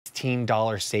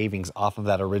$16 savings off of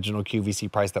that original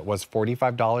QVC price that was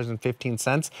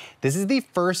 $45.15. This is the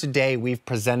first day we've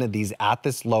presented these at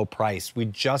this low price. We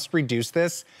just reduced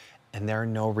this, and there are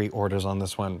no reorders on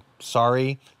this one.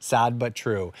 Sorry, sad but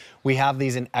true. We have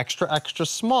these in extra, extra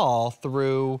small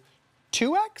through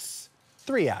 2X,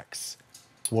 3X.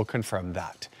 We'll confirm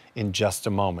that in just a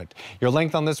moment. Your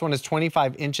length on this one is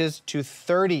 25 inches to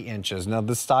 30 inches. Now,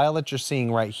 the style that you're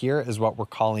seeing right here is what we're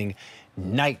calling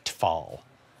Nightfall.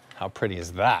 How pretty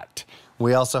is that?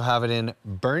 We also have it in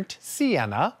Burnt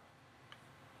Sienna.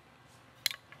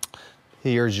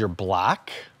 Here's your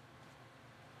black.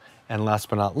 And last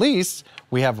but not least,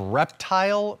 we have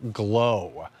Reptile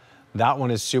Glow. That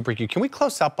one is super cute. Can we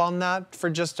close up on that for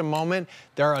just a moment?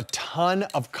 There are a ton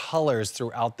of colors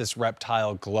throughout this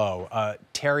Reptile Glow.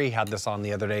 Terry had this on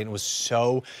the other day and it was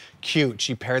so cute.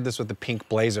 She paired this with the pink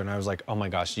blazer and I was like, oh my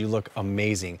gosh, you look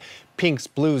amazing. Pinks,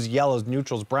 blues, yellows,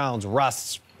 neutrals, browns,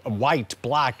 rusts, white,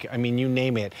 black, I mean, you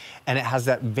name it. And it has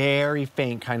that very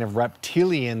faint kind of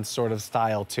reptilian sort of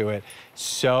style to it.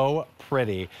 So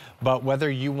pretty. But whether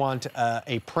you want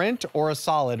a print or a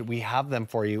solid, we have them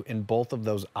for you in both of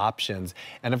those options.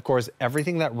 And of course,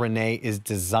 everything that Renee is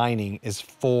designing is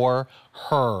for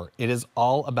her. It is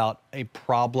all about a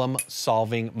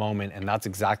problem-solving moment, and that's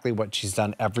exactly what she's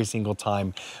done every single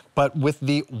time. But with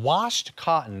the washed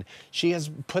cotton, she has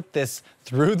put this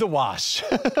through the wash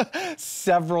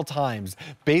several times.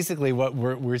 Basically, what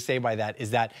we're saying by that is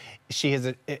that she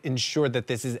has ensured that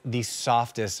this is the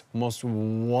softest, most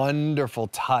wonderful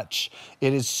touch.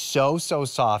 It is so, so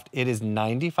soft. It is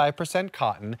 95%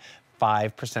 cotton,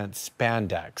 5%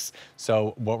 spandex.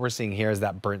 So what we're seeing here is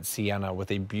that burnt sienna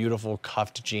with a beautiful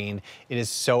cuffed jean. It is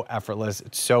so effortless,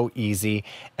 it's so easy,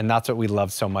 and that's what we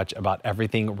love so much about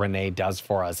everything Renee does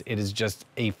for us. It is just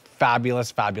a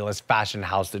fabulous, fabulous fashion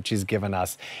house that she's given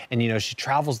us. And you know, she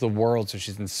travels the world, so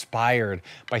she's inspired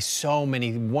by so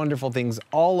many wonderful things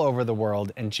all over the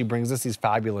world, and she brings us these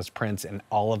fabulous prints, and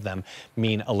all of them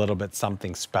mean a little bit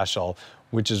something special,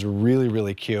 which is really,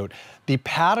 really cute. The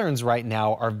patterns right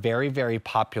now are very, very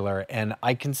popular, and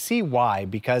I can see why,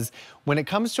 because when it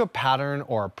comes to a pattern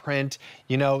or a print,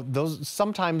 you know, those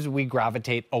sometimes we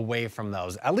gravitate away from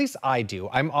those. At least I do.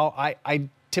 I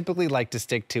typically like to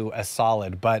stick to a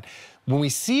solid, but when we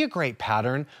see a great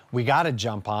pattern, we gotta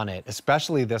jump on it,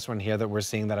 especially this one here that we're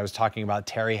seeing that I was talking about.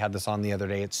 Terry had this on the other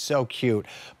day. It's so cute.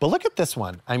 But look at this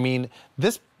one. I mean,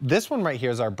 this one right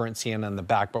here is our burnt sienna in the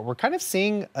back, but we're kind of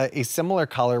seeing a similar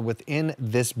color within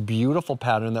this beautiful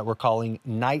pattern that we're calling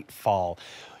Nightfall.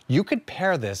 You could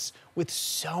pair this with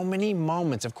so many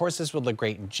moments. Of course, this would look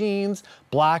great in jeans,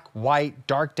 black, white,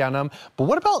 dark denim, but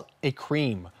what about a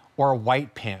cream or a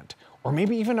white pant? Or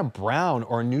maybe even a brown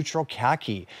or a neutral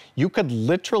khaki. You could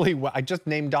literally, I just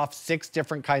named off 6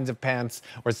 different kinds of pants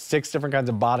or 6 different kinds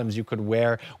of bottoms you could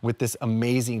wear with this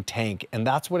amazing tank. And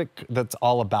that's what that's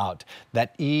all about.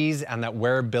 That ease and that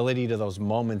wearability to those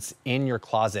moments in your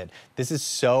closet. This is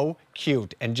so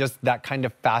cute and just that kind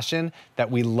of fashion that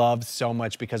we love so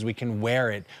much because we can wear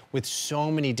it with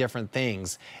so many different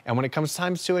things. And when it comes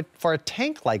time to it for a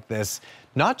tank like this,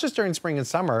 not just during spring and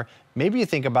summer, maybe you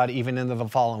think about it even into the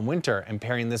fall and winter and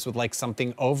pairing this with like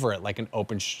something over it, like an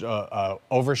open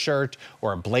overshirt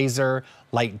or a blazer,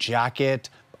 light jacket,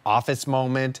 office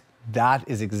moment. That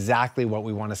is exactly what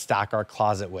we want to stack our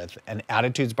closet with. And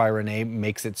Attitudes by Renee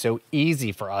makes it so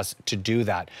easy for us to do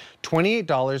that.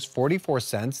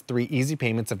 $28.44, 3 easy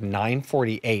payments of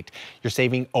 $9.48. You're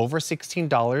saving over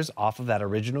 $16 off of that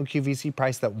original QVC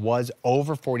price that was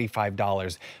over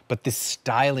 $45. But the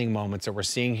styling moments that we're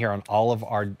seeing here on all of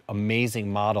our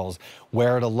amazing models,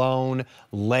 wear it alone,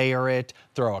 layer it,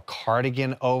 throw a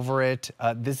cardigan over it.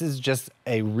 This is just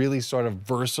a really sort of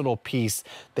versatile piece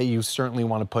that you certainly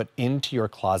want to put into your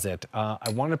closet. I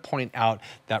want to point out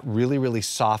that really, really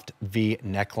soft V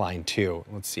neckline too.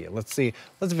 Let's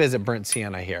visit Burnt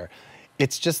Sienna here.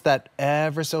 It's just that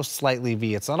ever so slightly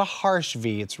V. It's not a harsh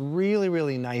V. It's really,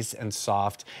 really nice and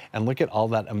soft. And look at all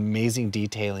that amazing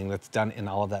detailing that's done in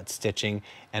all of that stitching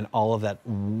and all of that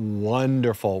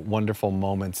wonderful, wonderful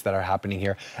moments that are happening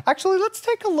here. Actually, let's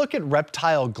take a look at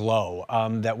Reptile Glow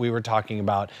that we were talking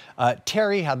about.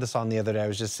 Terry had this on the other day, I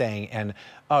was just saying, and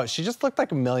oh, she just looked like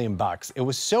 $1 million. It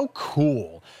was so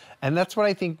cool. And that's what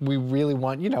I think we really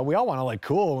want. You know, we all want to look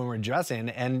cool when we're dressing.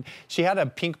 And she had a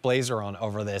pink blazer on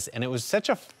over this, and it was such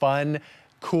a fun,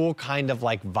 cool kind of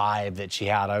like vibe that she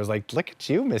had. I was like, look at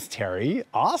you, Miss Terry,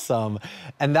 awesome.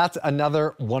 And that's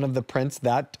another one of the prints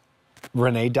that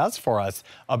Renee does for us.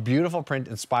 A beautiful print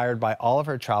inspired by all of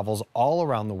her travels all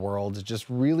around the world. It's just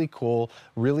really cool,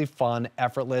 really fun,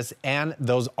 effortless, and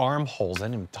those armholes, I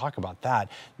didn't even talk about that.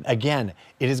 Again,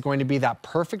 it is going to be that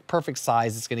perfect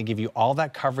size. It's gonna give you all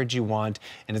that coverage you want,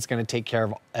 and it's gonna take care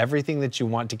of everything that you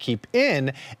want to keep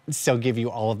in, and still give you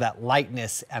all of that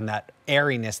lightness and that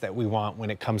airiness that we want when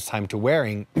it comes time to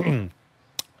wearing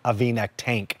a V-neck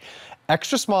tank.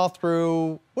 Extra small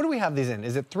through, what do we have these in?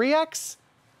 Is it 3X?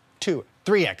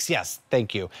 3X, yes,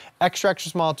 thank you. Extra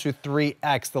small to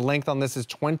 3X. The length on this is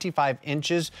 25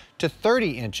 inches to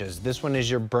 30 inches. This one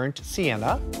is your burnt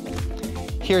sienna.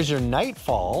 Here's your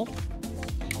nightfall.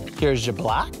 Here's your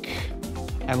black.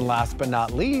 And last but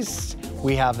not least,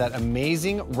 we have that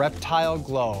amazing reptile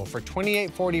glow. For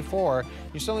 $28.44,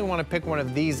 you certainly want to pick one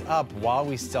of these up while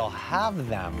we still have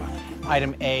them.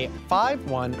 Item A,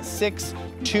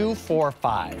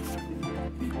 516245.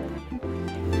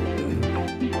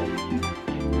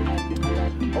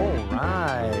 All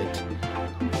right.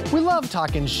 We love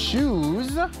talking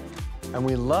shoes, and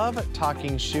we love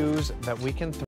talking shoes that we can